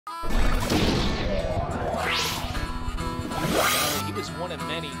He was one of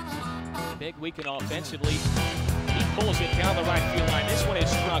many. Big weekend offensively. He pulls it down the right field line. This one is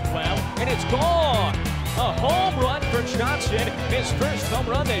struck well, and it's gone. A home run for Johnson, his first home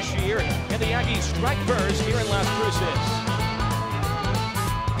run this year, and the Aggies strike first here in Las Cruces.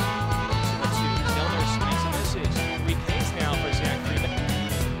 2-2, Zellner swings and misses. 3 Ks now for Zach Freeman.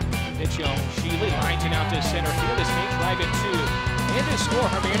 Pitch on Sheely, lines it out to center field. This may drive it 2. And to score,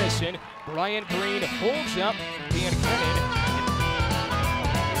 Hermanison. Brian Green holds up Dan Kennan.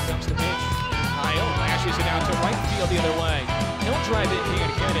 Here comes the pitch. Kyle lashes it out to right field the other way. He'll drive it,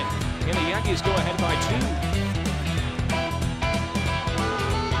 Dan Kennan. And the Yankees go ahead by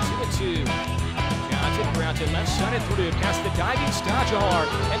 2. 2-2. Johnson grounds it left side and through past the diving Stajahar.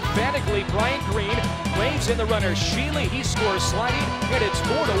 Emphatically, Brian Green waves in the runner. Sheely, he scores sliding, and it's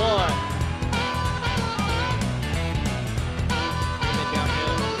 4-1.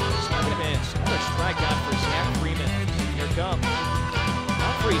 Strikeout for Zach Freeman. Here comes.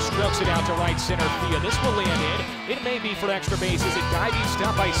 Humphreys strokes it out to right center field. This will land in. It may be for extra bases. A diving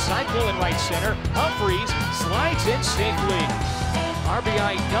stop by Seipel in right center. Humphreys slides in safely.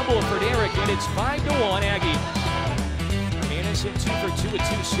 RBI double for Derek, and it's 5-1 Aggies. Hermanison 2 for 2 with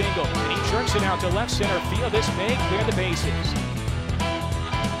 2 single. And he jerks it out to left center field. This may clear the bases.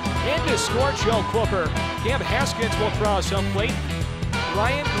 And to score, Joe Cooper. Cam Haskins will cross home plate.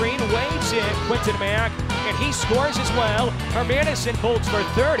 Ryan Green waves in Quinton Mack, and he scores as well. Hermanison bolts for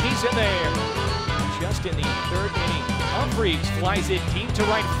third. He's in there. Just in the 3rd inning, Humphreys flies it deep to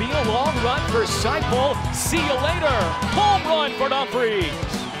right field. Long run for Seipel. See you later. Home run for Humphreys.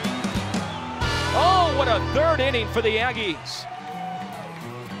 Oh, what a 3rd inning for the Aggies.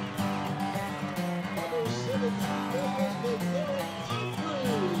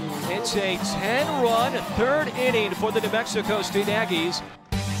 It's a 10-run 3rd inning for the New Mexico State Aggies.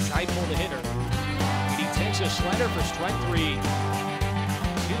 Seipel the hitter. He takes a slider for strike 3. 2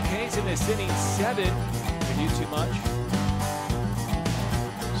 Ks in this inning, 7 to do too much.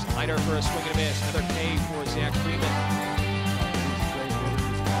 Slider for a swing and a miss. Another K for Zach Freeman.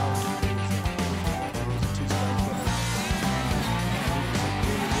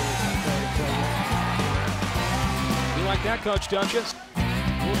 You like that, Coach, don't you?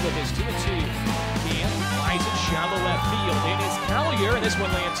 With his 2-2. Cam flies it shallow left field. It is Collier, and this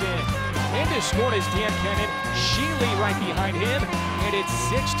one lands in. And to score is Dan Kennan. Sheely right behind him, and it's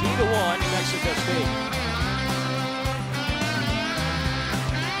 16-1 New Mexico State.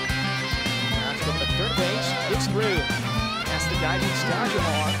 That's from the 3rd base. It's through. That's the diving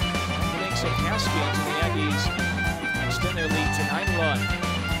Stajahar. Thanks to Haskins, and the Aggies extend their lead to 9 runs.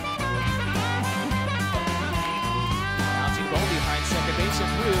 Ball behind second base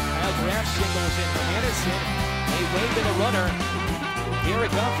and through. Kyle Graff singles in for Madison. They wave in the runner.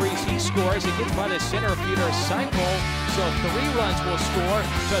 Derek Humphreys, he scores. It gets by the center fielder Seipel. So 3 runs will score.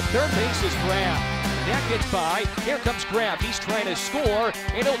 To 3rd base is Graff. That gets by. Here comes Graff. He's trying to score,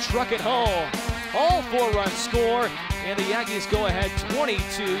 and he'll truck it home. All 4 runs score, and the Aggies go ahead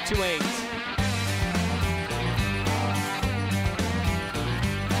 22-8.